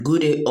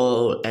Good day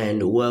all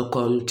and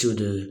welcome to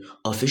the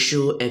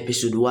official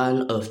episode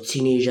 1 of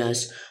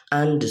Teenagers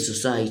and the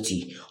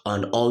Society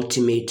on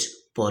Ultimate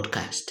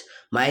Podcast.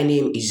 My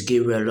name is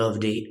Gabriel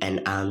Loveday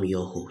and I'm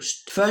your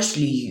host.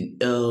 Firstly,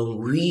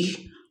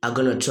 we are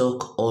going to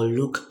talk or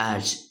look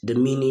at the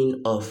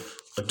meaning of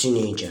a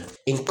teenager.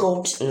 In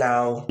quotes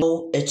now,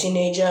 a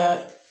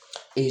teenager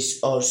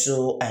is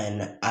also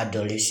an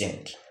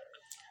adolescent.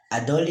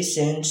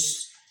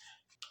 Adolescence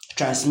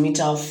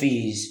transmittal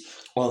phase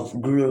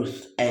of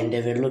growth and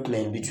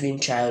development between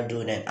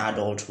childhood and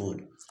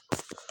adulthood.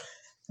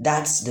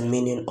 That's the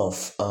meaning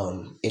of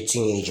a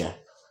teenager.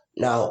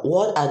 Now,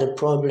 what are the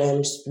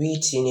problems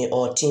we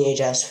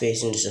teenagers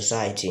face in the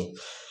society?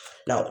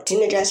 Now,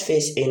 teenagers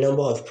face a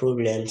number of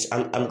problems.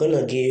 I'm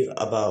gonna give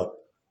about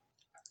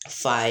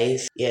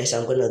five. Yes,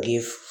 I'm gonna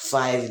give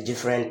 5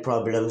 different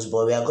problems,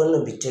 but we are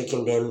gonna be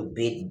taking them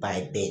bit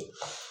by bit.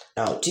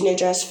 Now,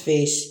 teenagers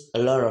face a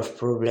lot of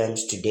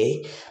problems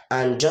today,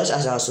 and just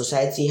as our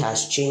society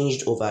has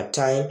changed over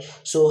time,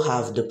 so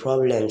have the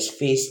problems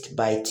faced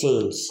by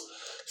teens.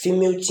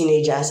 Female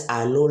teenagers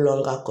are no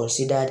longer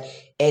considered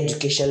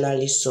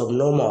educationally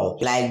subnormal.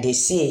 Like they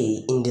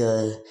say in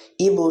the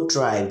Igbo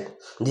tribe,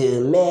 the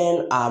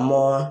men are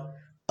more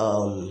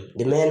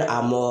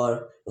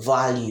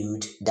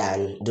valued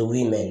than the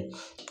women.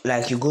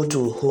 Like you go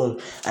to a home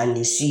and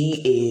you see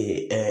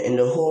in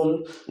the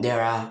home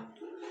there are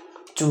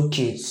 2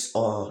 kids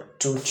or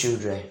 2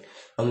 children,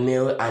 a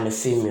male and a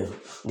female.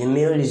 The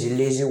male is the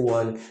lazy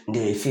one,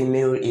 the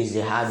female is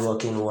the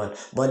hardworking one.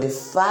 But the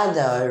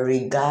father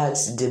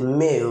regards the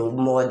male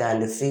more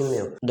than the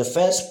female. The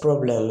first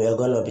problem we are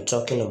going to be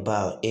talking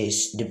about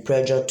is the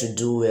pressure to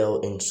do well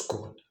in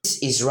school. This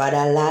is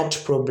rather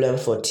large problem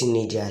for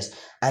teenagers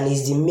and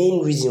is the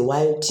main reason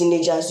why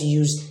teenagers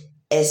use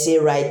essay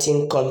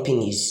writing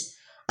companies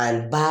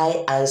and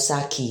buy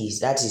answer keys,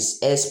 that is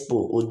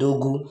Expo,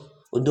 Odogu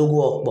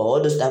Okpo, all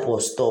those type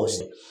of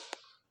stores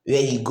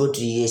where you go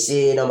to, you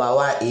say number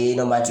 1 A,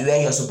 number 2,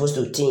 when you're supposed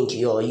to think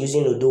you're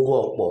using Odogu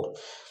Okpo.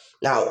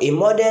 Now, a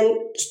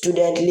modern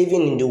student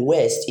living in the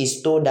West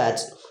is told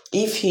that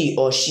if he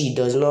or she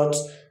does not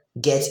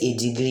get a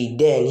degree,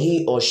 then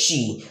he or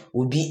she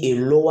will be a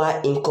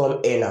lower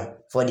income earner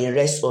for the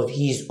rest of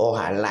his or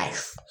her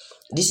life.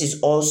 This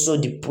is also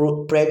the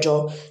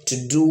pressure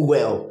to do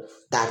well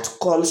that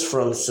comes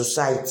from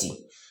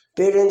society,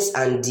 parents,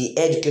 and the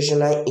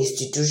educational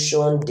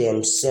institution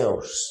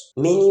themselves.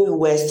 Many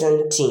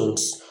Western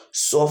teens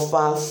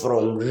suffer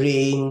from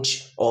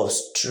range of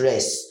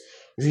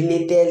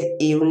stress-related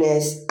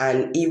illness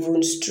and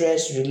even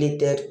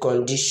stress-related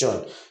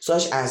condition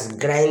such as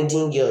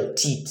grinding your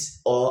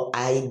teeth or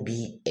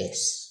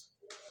IBS.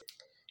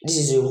 This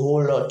is a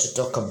whole lot to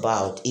talk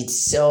about.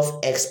 It's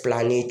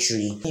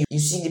self-explanatory. You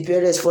see the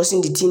parents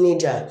forcing the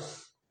teenager.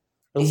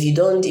 If you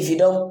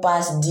don't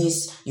pass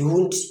this, you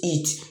won't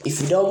eat. If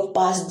you don't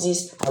pass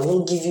this, I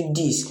won't give you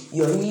this.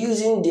 You're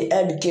using the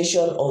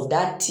education of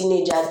that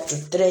teenager to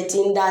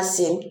threaten that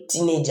same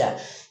teenager.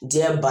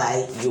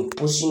 Thereby, you're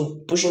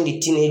pushing the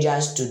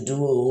teenagers to do a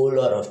whole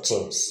lot of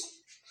things.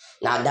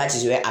 Now, that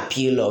is where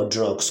appeal of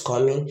drugs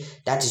come in.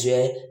 That is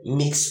where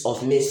mix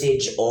of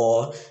message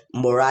or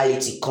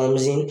morality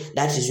comes in.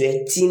 That is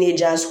where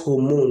teenagers'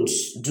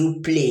 hormones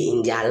do play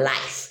in their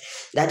life.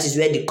 That is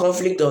where the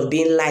conflict of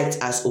being liked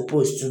as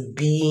opposed to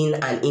being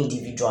an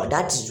individual.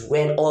 That is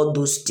when all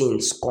those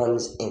things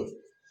comes in.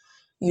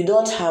 You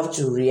don't have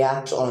to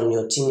react on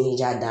your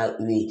teenager that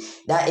way.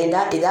 In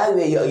that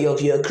way,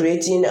 you're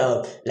creating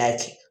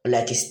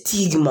like a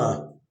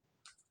stigma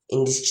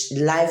in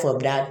the life of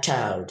that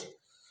child.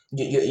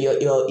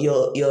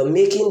 You're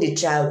making the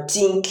child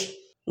think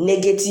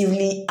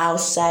negatively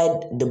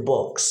outside the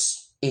box.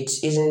 It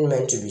isn't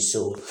meant to be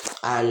so,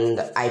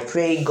 and I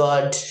pray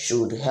God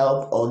should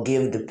help or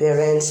give the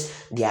parents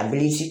the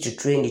ability to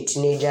train the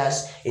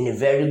teenagers in a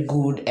very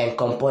good and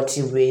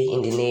comforting way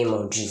in the name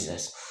of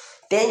Jesus.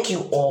 Thank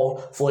you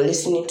all for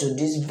listening to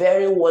this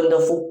very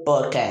wonderful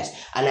podcast,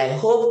 and I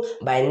hope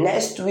by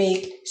next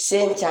week,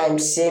 same time,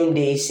 same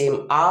day,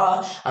 same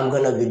hour, I'm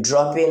gonna be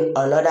dropping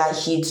another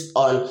hit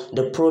on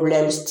the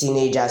problems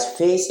teenagers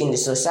face in the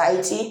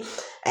society,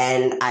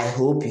 and I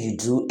hope you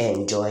do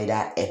enjoy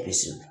that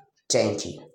episode. Thank you.